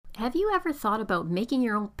Have you ever thought about making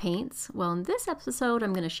your own paints? Well, in this episode,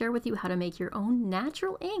 I'm going to share with you how to make your own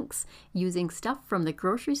natural inks using stuff from the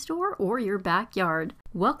grocery store or your backyard.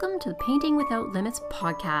 Welcome to the Painting Without Limits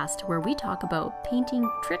podcast, where we talk about painting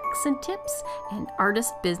tricks and tips and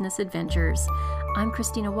artist business adventures. I'm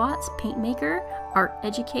Christina Watts, paint maker, art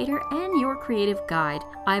educator, and your creative guide.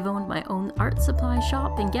 I've owned my own art supply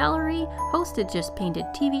shop and gallery, hosted Just Painted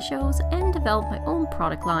TV shows, and developed my own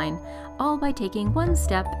product line, all by taking one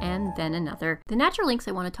step and then another. The natural inks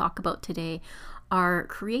I want to talk about today are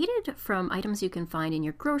created from items you can find in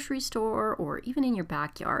your grocery store or even in your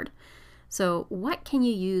backyard. So what can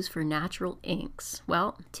you use for natural inks?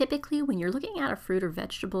 Well, typically when you're looking at a fruit or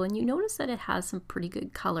vegetable and you notice that it has some pretty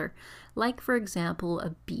good color, like for example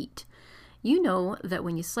a beet, you know that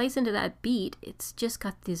when you slice into that beet, it's just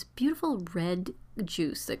got this beautiful red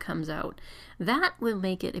juice that comes out. That will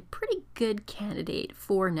make it a pretty good candidate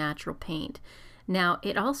for natural paint. Now,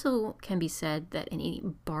 it also can be said that any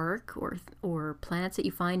bark or plants that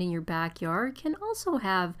you find in your backyard can also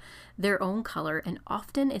have their own color, and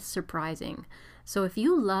often it's surprising. So if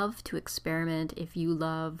you love to experiment, if you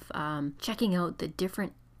love checking out the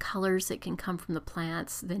different colors that can come from the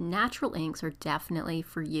plants, the natural inks are definitely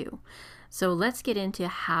for you. So let's get into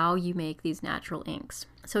how you make these natural inks.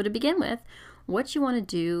 So to begin with, what you want to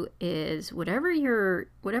do is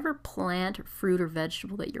whatever plant, fruit, or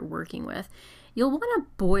vegetable that you're working with, you'll want to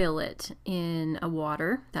boil it in a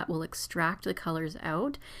water that will extract the colors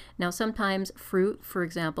out. Now sometimes fruit, for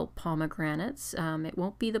example pomegranates, it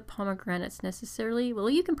won't be the pomegranates necessarily. Well,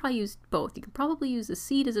 you can probably use both. You can probably use the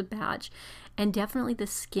seed as a batch and definitely the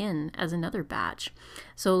skin as another batch.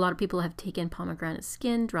 So a lot of people have taken pomegranate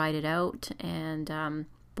skin, dried it out, and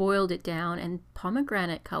boiled it down, and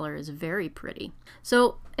pomegranate color is very pretty.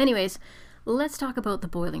 So anyways, let's talk about the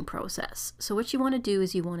boiling process. So what you want to do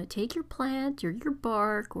is you want to take your plant or your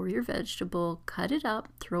bark or your vegetable, cut it up,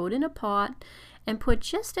 throw it in a pot, and put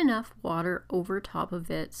just enough water over top of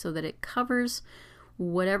it so that it covers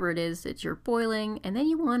whatever it is that you're boiling. And then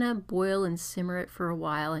you want to boil and simmer it for a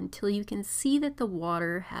while until you can see that the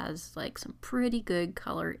water has like some pretty good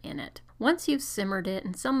color in it. Once you've simmered it,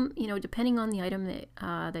 and some, depending on the item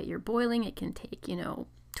that you're boiling, it can take,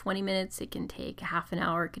 20 minutes, it can take half an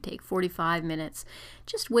hour, it could take 45 minutes.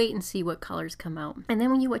 Just wait and see what colors come out. And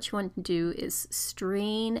then what you want to do is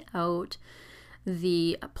strain out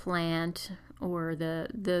the plant or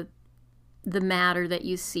the matter that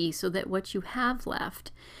you see, so that what you have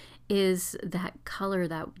left is that color,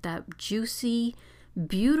 that juicy,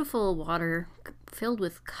 beautiful water filled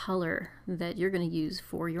with color that you're going to use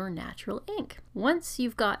for your natural ink. Once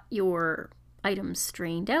you've got your items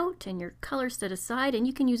strained out and your color set aside, and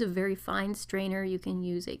you can use a very fine strainer, you can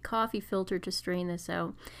use a coffee filter to strain this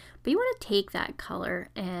out, but you want to take that color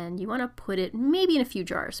and you want to put it maybe in a few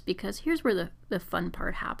jars, because here's where the fun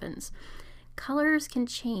part happens. Colors can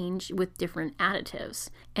change with different additives,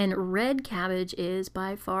 and red cabbage is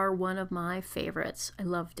by far one of my favorites. I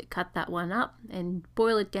love to cut that one up and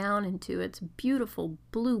boil it down into its beautiful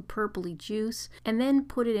blue purpley juice, and then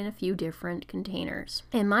put it in a few different containers.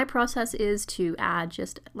 And my process is to add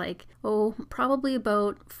just probably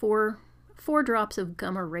about four drops of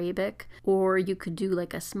gum arabic, or you could do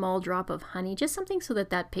like a small drop of honey, just something so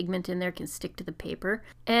that pigment in there can stick to the paper,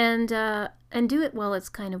 and do it while it's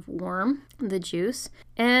kind of warm, the juice.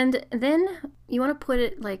 And then you want to put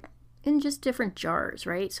it like in just different jars,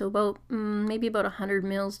 right? So about maybe about 100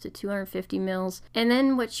 mils to 250 mils. And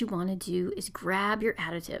then what you want to do is grab your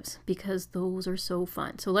additives, because those are so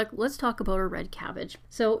fun. So let's talk about our red cabbage.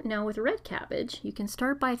 So now with red cabbage, you can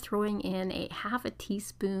start by throwing in a half a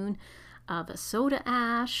teaspoon of a soda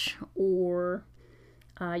ash, or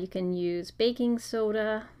you can use baking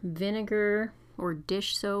soda, vinegar, or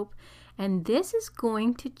dish soap, and this is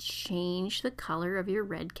going to change the color of your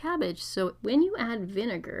red cabbage. So when you add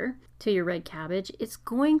vinegar to your red cabbage, it's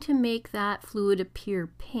going to make that fluid appear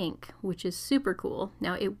pink, which is super cool.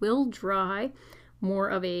 Now it will dry more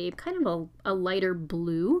of a kind of a lighter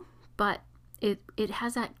blue, but it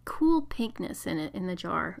has that cool pinkness in it in the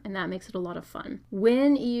jar, and that makes it a lot of fun.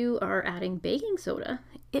 When you are adding baking soda,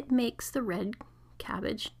 it makes the red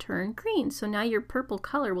cabbage turn green. So now your purple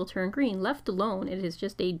color will turn green. Left alone, it is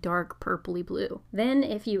just a dark purpley blue. Then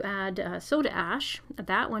if you add soda ash,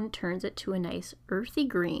 that one turns it to a nice earthy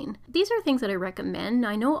green. These are things that I recommend.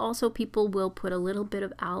 I know also people will put a little bit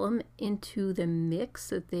of alum into the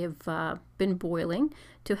mix that they've been boiling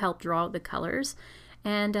to help draw out the colors.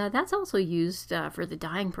 And that's also used for the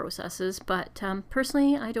dyeing processes, but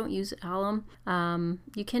personally I don't use alum.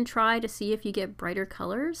 You can try to see if you get brighter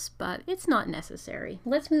colors, but it's not necessary.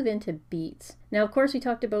 Let's move into beets. Now, of course, we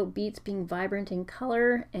talked about beets being vibrant in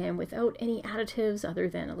color and without any additives other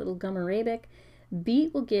than a little gum arabic.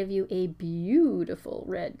 Beet will give you a beautiful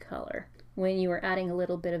red color. When you are adding a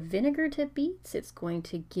little bit of vinegar to beets, it's going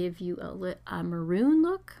to give you a maroon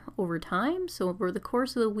look over time. So over the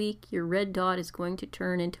course of the week, your red dot is going to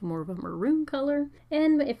turn into more of a maroon color.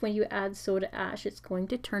 And when you add soda ash, it's going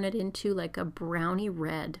to turn it into like a browny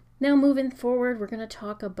red. Now moving forward, we're going to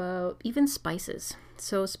talk about even spices.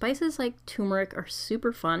 So spices like turmeric are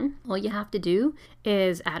super fun. All you have to do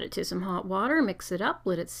is add it to some hot water, mix it up,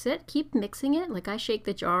 let it sit, keep mixing it. Like I shake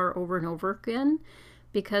the jar over and over again,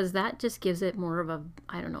 because that just gives it more of a,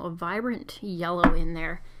 I don't know, a vibrant yellow in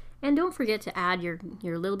there. And don't forget to add your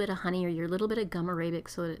little bit of honey or your little bit of gum arabic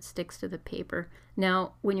so that it sticks to the paper.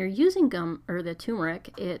 Now, when you're using gum or the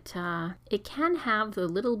turmeric, it can have the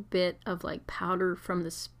little bit of like powder from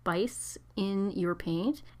the spice in your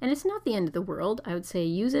paint, and it's not the end of the world. I would say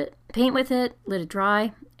use it, paint with it, let it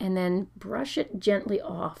dry, and then brush it gently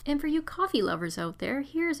off. And for you coffee lovers out there,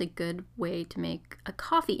 here's a good way to make a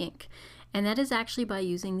coffee ink. And that is actually by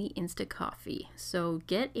using the Instacoffee. So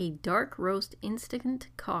get a dark roast instant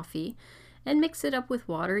coffee and mix it up with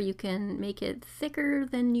water. You can make it thicker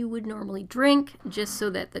than you would normally drink, just so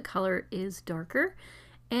that the color is darker.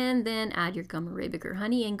 And then add your gum arabic or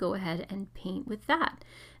honey and go ahead and paint with that.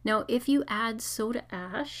 Now, if you add soda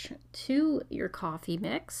ash to your coffee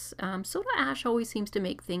mix, soda ash always seems to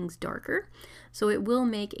make things darker, so it will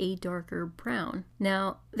make a darker brown.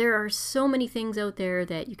 Now, there are so many things out there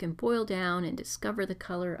that you can boil down and discover the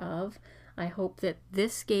color of. I hope that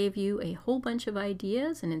this gave you a whole bunch of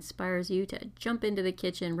ideas and inspires you to jump into the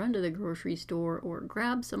kitchen, run to the grocery store, or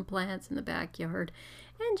grab some plants in the backyard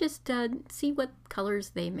and just see what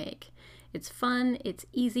colors they make. It's fun, it's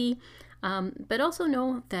easy. But also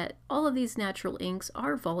know that all of these natural inks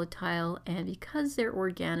are volatile, and because they're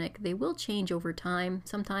organic, they will change over time.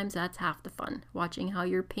 Sometimes that's half the fun, watching how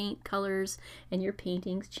your paint colors and your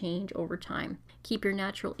paintings change over time. Keep your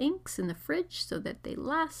natural inks in the fridge so that they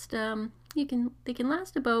last, they can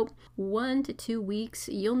last about 1 to 2 weeks.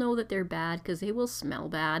 You'll know that they're bad because they will smell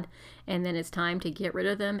bad, and then it's time to get rid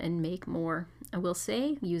of them and make more. I will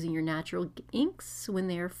say, using your natural inks when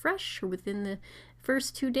they are fresh or within the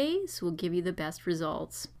first 2 days will give you the best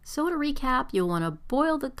results. So to recap, you'll want to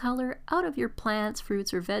boil the color out of your plants,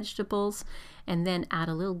 fruits, or vegetables, and then add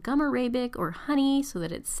a little gum arabic or honey so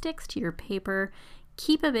that it sticks to your paper.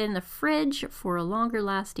 Keep it in the fridge for a longer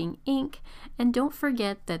lasting ink, and don't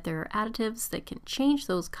forget that there are additives that can change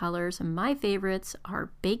those colors, and my favorites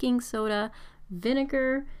are baking soda,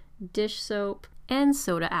 vinegar, dish soap, and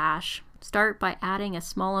soda ash. Start by adding a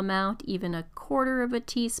small amount, even 1/4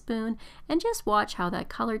 teaspoon, and just watch how that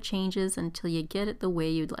color changes until you get it the way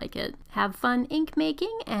you'd like it. Have fun ink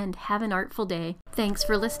making and have an artful day. Thanks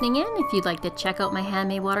for listening in. If you'd like to check out my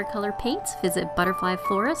handmade watercolor paints, visit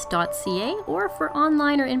butterflyflorist.ca, or for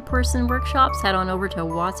online or in-person workshops, head on over to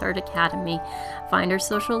Watts Art Academy. Find our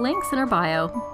social links in our bio.